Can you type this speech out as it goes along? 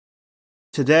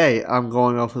Today I'm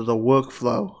going over the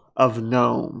workflow of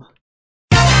Gnome.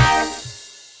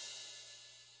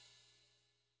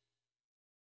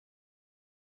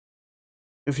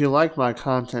 If you like my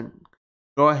content,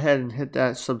 go ahead and hit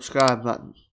that subscribe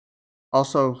button.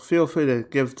 Also, feel free to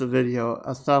give the video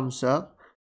a thumbs up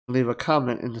and leave a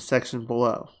comment in the section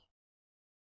below.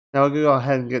 Now we're going to go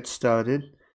ahead and get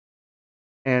started.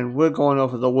 And we're going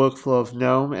over the workflow of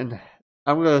Gnome, and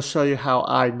I'm going to show you how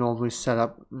I normally set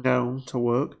up Gnome to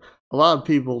work. A lot of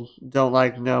people don't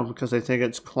like Gnome because they think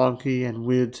it's clunky and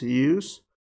weird to use.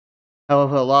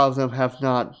 However, a lot of them have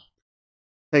not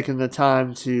taken the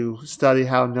time to study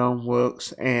how Gnome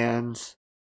works and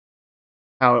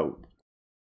how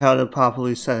to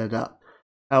properly set it up.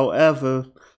 However,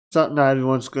 not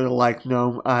everyone's going to like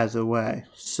Gnome either way.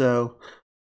 So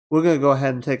we're going to go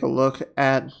ahead and take a look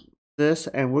at this,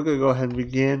 and we're going to go ahead and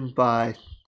begin by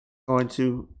going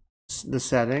to the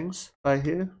settings right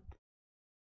here.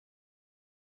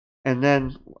 And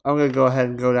then I'm going to go ahead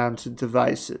and go down to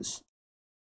devices.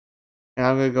 And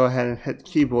I'm going to go ahead and hit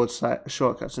keyboard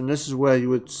shortcuts. And this is where you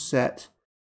would set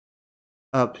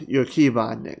up your key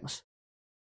bindings.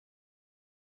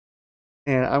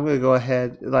 And I'm going to go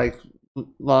ahead, like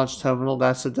launch terminal,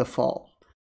 that's the default.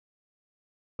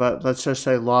 But let's just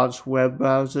say launch web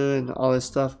browser and all this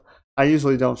stuff. I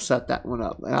usually don't set that one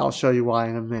up, and I'll show you why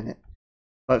in a minute.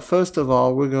 But first of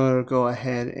all, we're going to go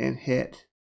ahead and hit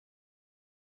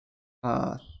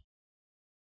well,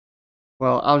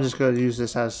 I'm just going to use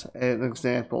this as an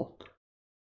example.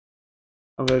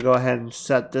 I'm going to go ahead and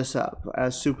set this up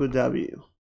as Super W,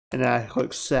 and I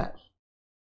click set.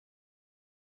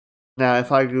 Now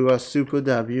if I do a Super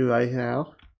W right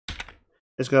now,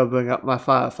 it's going to bring up my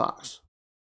Firefox.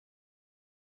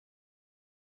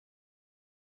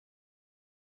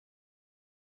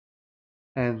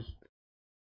 And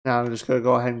now I'm just going to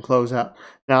go ahead and close out.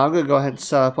 Now I'm going to go ahead and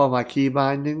set up all my key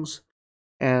bindings.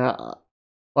 And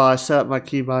while I set up my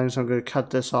key bindings, I'm going to cut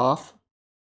this off.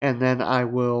 And then I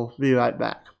will be right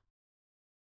back.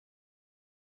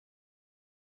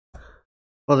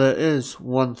 Well, there is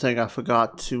one thing I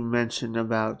forgot to mention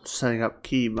about setting up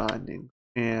key binding.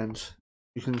 And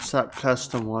you can set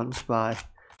custom ones by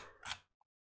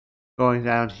going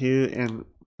down here and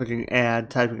clicking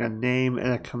add, typing a name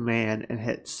and a command, and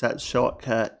hit set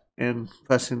shortcut and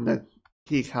pressing the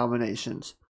key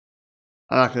combinations.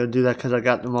 I'm not going to do that because I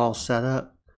got them all set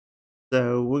up.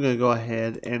 So we're going to go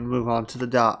ahead and move on to the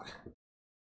dock.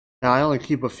 Now I only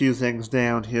keep a few things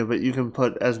down here, but you can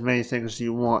put as many things as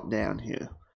you want down here.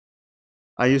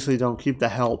 I usually don't keep the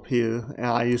help here, and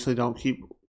I usually don't keep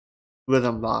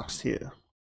rhythm box here.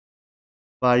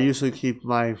 But I usually keep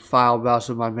my file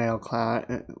browser, my mail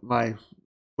client, my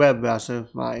web browser,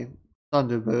 my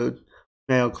Thunderbird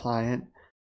mail client,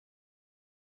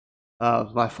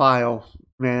 my file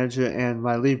manager, and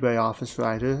my LibreOffice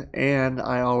writer, and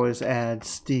I always add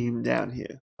Steam down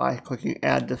here by clicking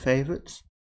add to favorites.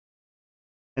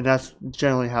 And that's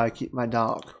generally how I keep my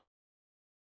dock.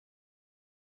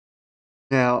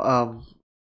 Now,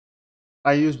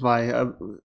 I use my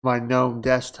my GNOME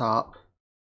desktop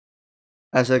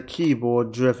as a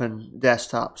keyboard-driven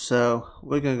desktop, so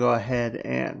we're going to go ahead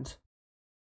and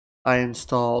I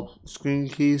installed Screen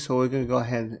Key, so we're going to go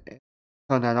ahead and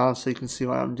turn that on so you can see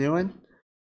what I'm doing.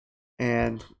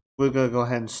 And we're going to go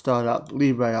ahead and start up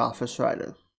LibreOffice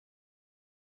Writer.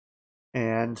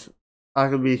 And I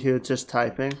could be here just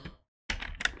typing.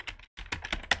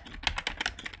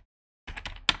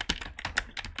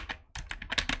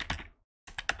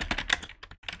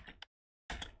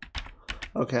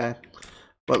 Okay,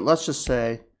 but let's just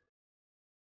say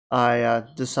I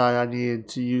decide I needed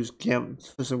to use GIMP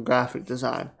for some graphic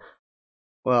design.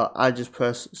 Well, I just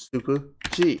press Super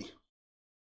G.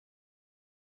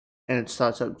 And it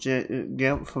starts up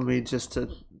GIMP for me just to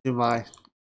do my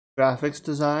graphics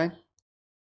design.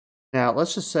 Now,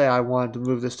 let's just say I wanted to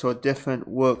move this to a different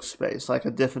workspace, like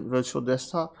a different virtual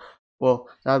desktop. Well,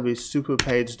 that would be Super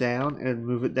Page down and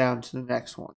move it down to the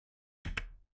next one.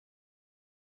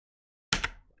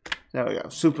 There we go,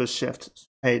 Super Shift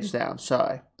Page down,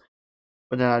 sorry.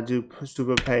 But then I do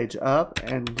Super Page up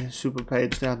and Super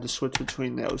Page down to switch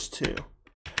between those two.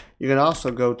 You can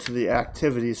also go to the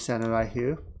Activities Center right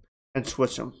here and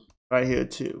switch them right here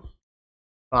too.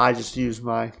 I just use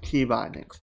my key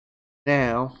bindings.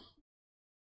 Now,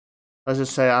 let's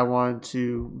just say I wanted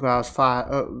to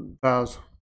browse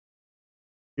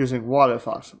using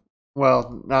Waterfox.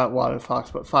 Well, not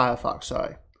Waterfox, but Firefox,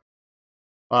 sorry.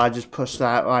 Well, I just push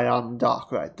that right on the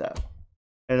dock right there.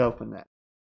 It opened that.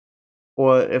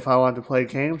 Or if I wanted to play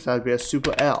games, that would be a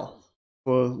Super L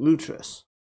for Lutris.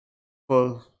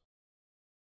 For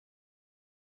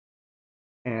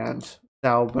and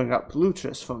that will bring up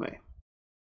Lutris for me.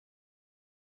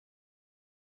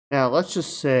 Now let's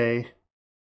just say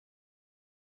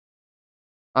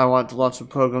I want to launch a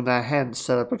program that I hadn't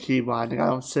set up a key binding. I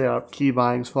don't set up key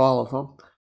bindings for all of them.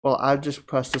 Well, I've just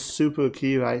pressed the super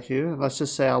key right here, and let's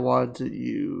just say I wanted to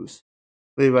use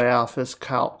LibreOffice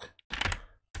Calc.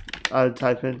 I would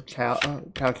type in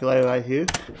calculator right here,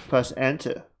 press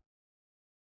enter.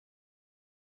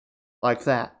 Like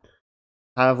that.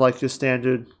 Kind of like your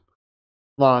standard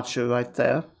launcher right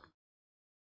there.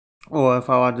 Or if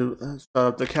I want to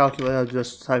start up the calculator, I'll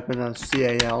just type in a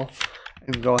CAL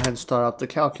and go ahead and start up the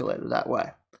calculator that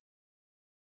way.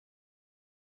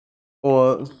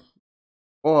 Or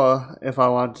if I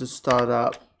want to start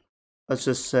up, let's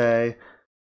just say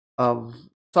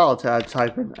solitaire, I'd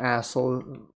type in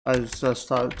ASL. I just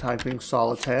start typing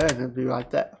solitaire and it'd be right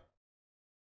there.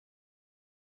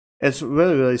 It's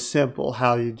really simple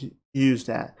how you use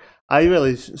that.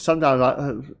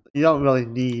 Sometimes you don't really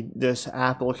need this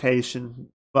application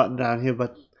button down here,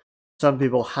 but some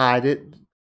people hide it,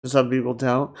 and some people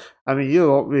don't. I mean, you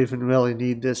don't even really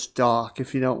need this dock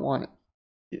if you don't want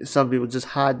it. Some people just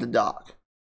hide the dock.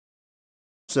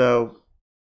 So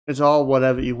it's all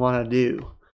whatever you want to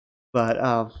do.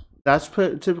 But that's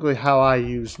typically how I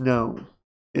use GNOME,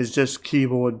 is just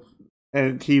keyboard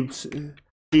and key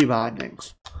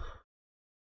bindings.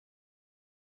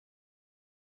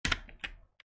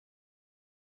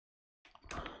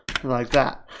 Like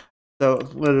that. So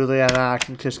literally I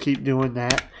can just keep doing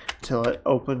that until it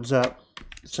opens up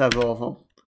several of them.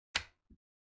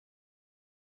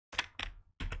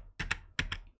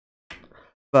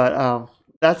 But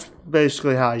that's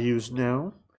basically how I use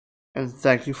GNOME, and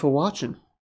thank you for watching.